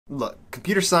Look,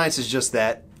 computer science is just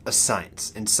that, a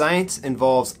science, and science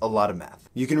involves a lot of math.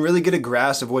 You can really get a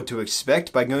grasp of what to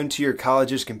expect by going to your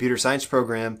college's computer science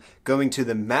program, going to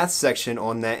the math section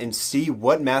on that, and see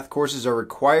what math courses are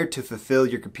required to fulfill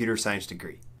your computer science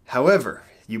degree. However,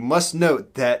 you must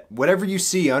note that whatever you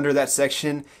see under that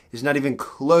section is not even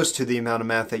close to the amount of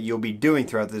math that you'll be doing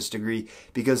throughout this degree,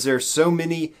 because there are so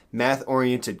many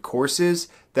math-oriented courses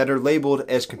that are labeled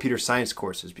as computer science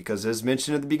courses, because as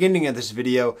mentioned at the beginning of this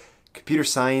video, computer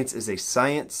science is a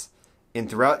science, and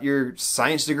throughout your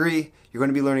science degree, you're going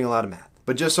to be learning a lot of math.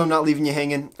 But just so I'm not leaving you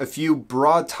hanging, a few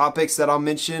broad topics that I'll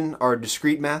mention are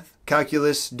discrete math,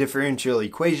 calculus, differential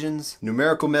equations,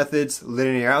 numerical methods,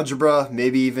 linear algebra,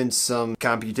 maybe even some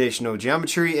computational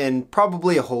geometry, and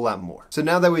probably a whole lot more. So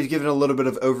now that we've given a little bit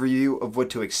of overview of what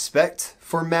to expect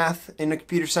for math in a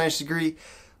computer science degree,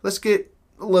 let's get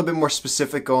a little bit more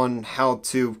specific on how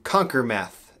to conquer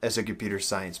math as a computer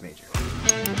science major.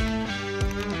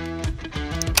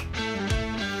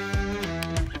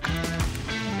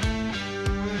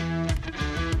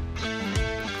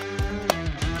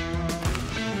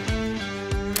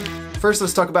 First,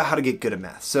 let's talk about how to get good at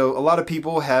math. So a lot of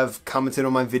people have commented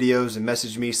on my videos and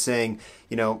messaged me saying,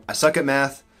 you know, I suck at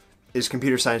math, is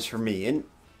computer science for me? And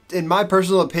in my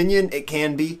personal opinion, it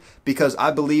can be, because I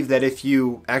believe that if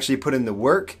you actually put in the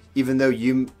work, even though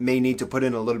you may need to put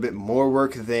in a little bit more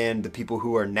work than the people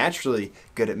who are naturally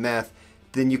good at math,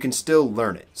 then you can still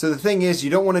learn it. So the thing is, you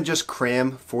don't want to just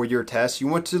cram for your test. You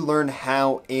want to learn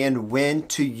how and when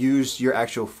to use your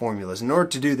actual formulas. In order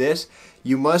to do this,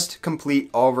 you must complete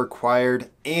all required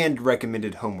and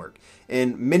recommended homework.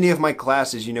 In many of my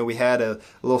classes, you know, we had a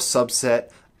little subset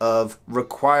of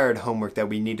required homework that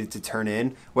we needed to turn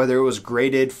in, whether it was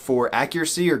graded for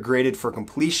accuracy or graded for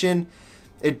completion.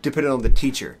 It depended on the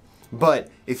teacher. But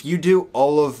if you do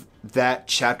all of that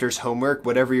chapter's homework,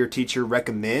 whatever your teacher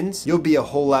recommends, you'll be a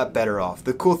whole lot better off.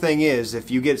 The cool thing is,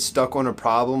 if you get stuck on a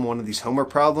problem, one of these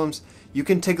homework problems, you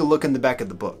can take a look in the back of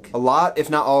the book. A lot, if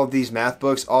not all of these math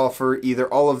books offer either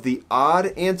all of the odd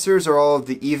answers or all of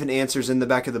the even answers in the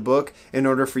back of the book in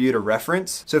order for you to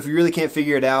reference. So if you really can't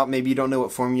figure it out, maybe you don't know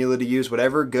what formula to use,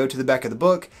 whatever, go to the back of the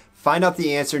book, find out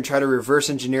the answer and try to reverse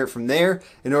engineer it from there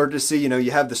in order to see, you know,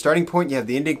 you have the starting point, you have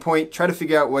the ending point, try to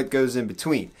figure out what goes in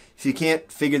between. If you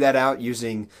can't figure that out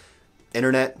using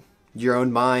internet, your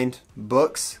own mind,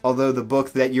 books, although the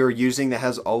book that you're using that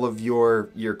has all of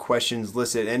your questions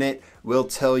listed in it will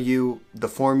tell you the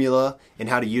formula and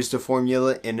how to use the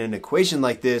formula in an equation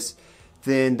like this,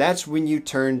 then that's when you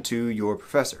turn to your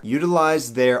professor.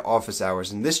 Utilize their office hours.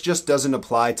 And this just doesn't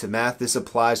apply to math. This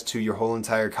applies to your whole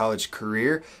entire college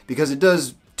career, because it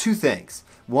does two things.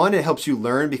 One, it helps you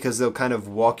learn because they'll kind of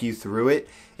walk you through it.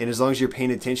 And as long as you're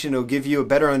paying attention, it'll give you a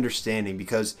better understanding,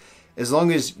 because as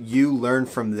long as you learn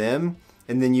from them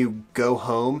and then you go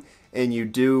home and you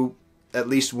do at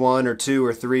least 1 or 2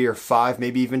 or 3 or 5,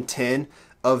 maybe even 10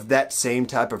 of that same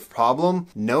type of problem,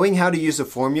 knowing how to use a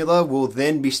formula will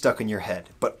then be stuck in your head.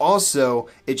 But also,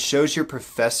 it shows your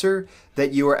professor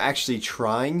that you are actually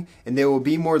trying, and they will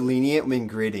be more lenient when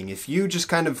grading. If you just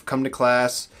kind of come to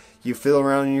class, you feel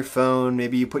around on your phone,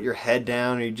 maybe you put your head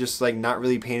down, or you're just like not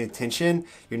really paying attention,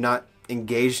 you're not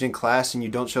engaged in class, and you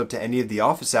don't show up to any of the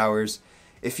office hours,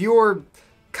 if you're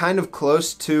kind of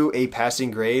close to a passing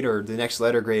grade or the next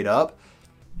letter grade up,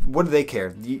 what do they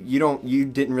care? You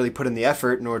didn't really put in the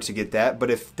effort in order to get that. But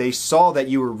if they saw that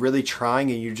you were really trying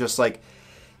and you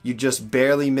just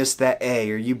barely missed that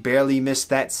A or you barely missed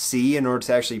that C in order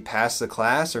to actually pass the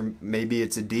class, or maybe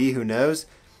it's a D, who knows,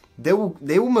 they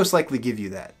will most likely give you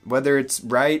that. Whether it's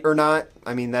right or not,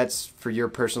 I mean, that's for your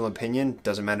personal opinion,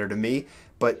 doesn't matter to me.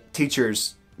 But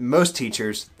teachers, most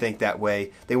teachers think that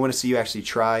way. They want to see you actually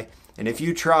try. And if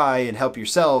you try and help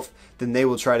yourself, then they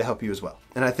will try to help you as well.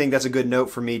 And I think that's a good note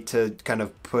for me to kind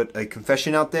of put a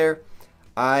confession out there.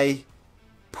 I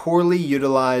poorly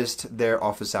utilized their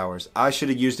office hours. I should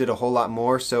have used it a whole lot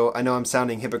more. So I know I'm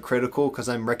sounding hypocritical because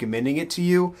I'm recommending it to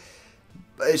you.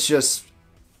 But it's just,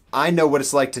 I know what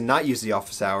it's like to not use the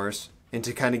office hours and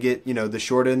to kind of get, you know, the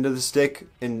short end of the stick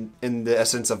in the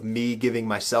essence of me giving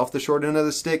myself the short end of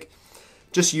the stick.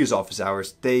 Just use office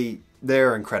hours.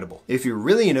 They're incredible. If you're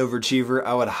really an overachiever,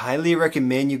 I would highly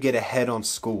recommend you get ahead on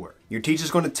schoolwork. Your teacher's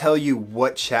going to tell you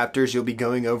what chapters you'll be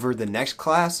going over the next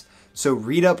class, so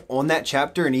read up on that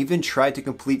chapter and even try to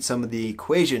complete some of the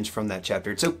equations from that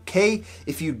chapter. It's okay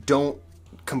if you don't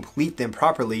complete them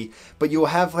properly, but you'll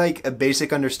have like a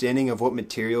basic understanding of what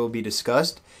material will be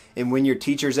discussed. And when your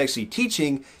teacher is actually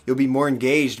teaching, you'll be more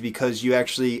engaged because you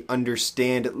actually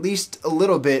understand at least a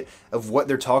little bit of what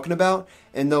they're talking about.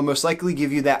 And they'll most likely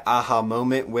give you that aha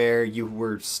moment where you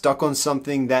were stuck on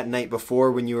something that night before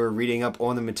when you were reading up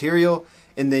on the material,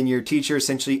 and then your teacher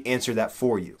essentially answered that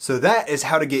for you. So that is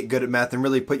how to get good at math and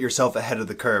really put yourself ahead of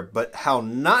the curve. But how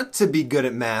not to be good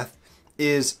at math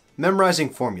is memorizing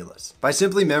formulas. By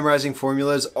simply memorizing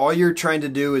formulas, all you're trying to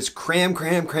do is cram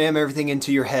everything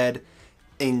into your head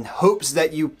in hopes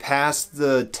that you pass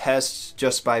the test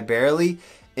just by barely,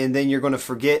 and then you're going to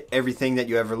forget everything that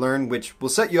you ever learned, which will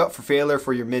set you up for failure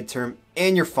for your midterm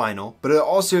and your final, but it'll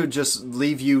also just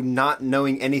leave you not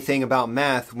knowing anything about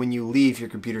math when you leave your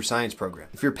computer science program.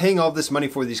 If you're paying all this money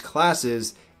for these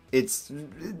classes, it's a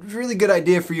really good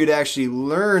idea for you to actually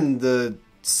learn the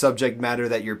subject matter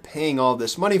that you're paying all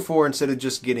this money for instead of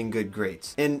just getting good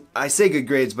grades. And I say good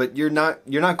grades, but you're not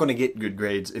going to get good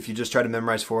grades if you just try to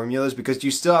memorize formulas, because you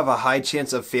still have a high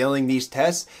chance of failing these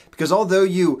tests, because although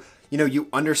you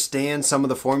understand some of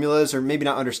the formulas, or maybe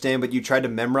not understand, but you try to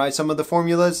memorize some of the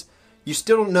formulas, you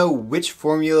still don't know which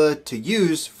formula to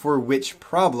use for which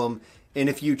problem. And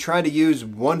if you try to use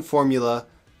one formula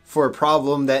for a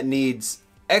problem that needs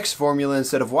X formula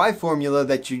instead of Y formula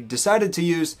that you decided to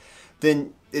use,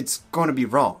 then it's going to be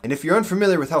wrong. And if you're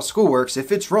unfamiliar with how school works,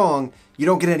 if it's wrong, you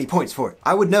don't get any points for it.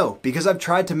 I would know because I've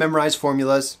tried to memorize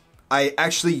formulas. I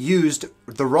actually used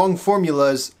the wrong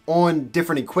formulas on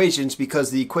different equations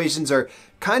because the equations are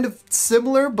kind of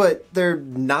similar, but they're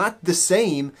not the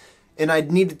same. And I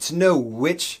needed to know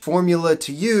which formula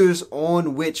to use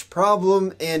on which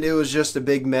problem, and it was just a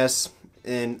big mess.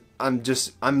 And I'm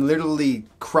literally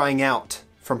crying out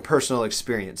from personal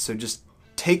experience. So just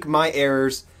take my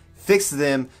errors, fix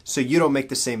them so you don't make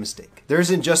the same mistake. There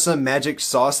isn't just some magic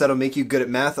sauce that'll make you good at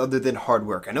math other than hard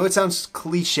work. I know it sounds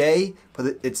cliche,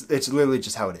 but it's literally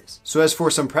just how it is. So as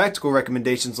for some practical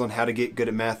recommendations on how to get good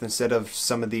at math instead of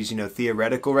some of these,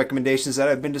 theoretical recommendations that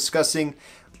I've been discussing,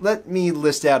 let me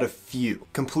list out a few.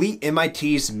 Complete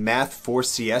MIT's Math for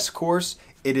CS course.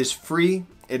 It is free,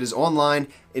 it is online,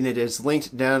 and it is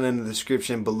linked down in the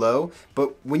description below.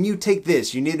 But when you take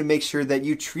this, you need to make sure that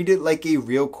you treat it like a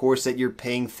real course that you're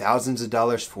paying thousands of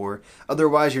dollars for.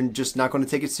 Otherwise, you're just not going to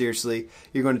take it seriously.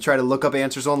 You're going to try to look up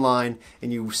answers online,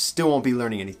 and you still won't be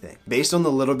learning anything. Based on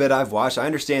the little bit I've watched, I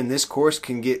understand this course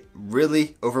can get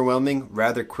really overwhelming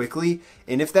rather quickly.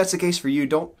 And if that's the case for you,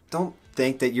 don't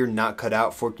think that you're not cut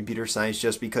out for computer science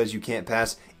just because you can't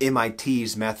pass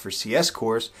MIT's Math for CS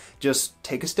course. Just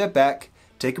take a step back,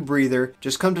 take a breather,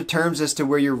 just come to terms as to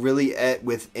where you're really at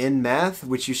within math,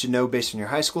 which you should know based on your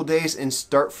high school days, and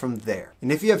start from there.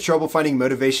 And if you have trouble finding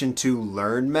motivation to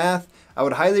learn math, I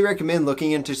would highly recommend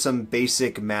looking into some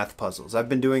basic math puzzles. I've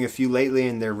been doing a few lately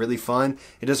and they're really fun.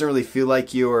 It doesn't really feel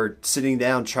like you're sitting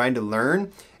down trying to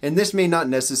learn. And this may not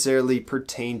necessarily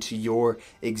pertain to your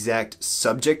exact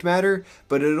subject matter,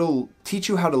 but it'll teach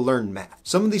you how to learn math.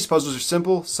 Some of these puzzles are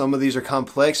simple, some of these are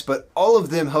complex, but all of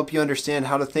them help you understand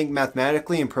how to think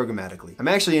mathematically and programmatically. I'm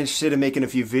actually interested in making a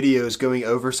few videos going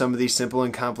over some of these simple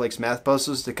and complex math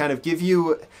puzzles to kind of give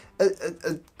you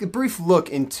a brief look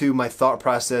into my thought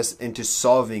process into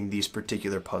solving these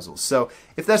particular puzzles. So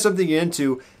if that's something you're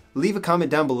into, leave a comment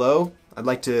down below. I'd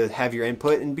like to have your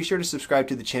input, and be sure to subscribe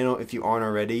to the channel if you aren't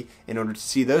already in order to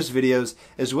see those videos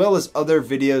as well as other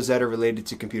videos that are related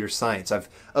to computer science. I've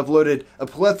uploaded a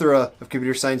plethora of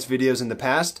computer science videos in the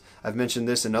past. I've mentioned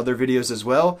this in other videos as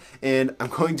well, and I'm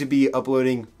going to be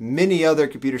uploading many other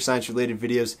computer science related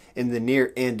videos in the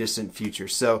near and distant future.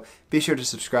 So be sure to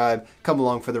subscribe, come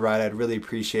along for the ride. I'd really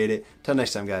appreciate it. Till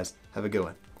next time, guys, have a good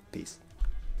one. Peace.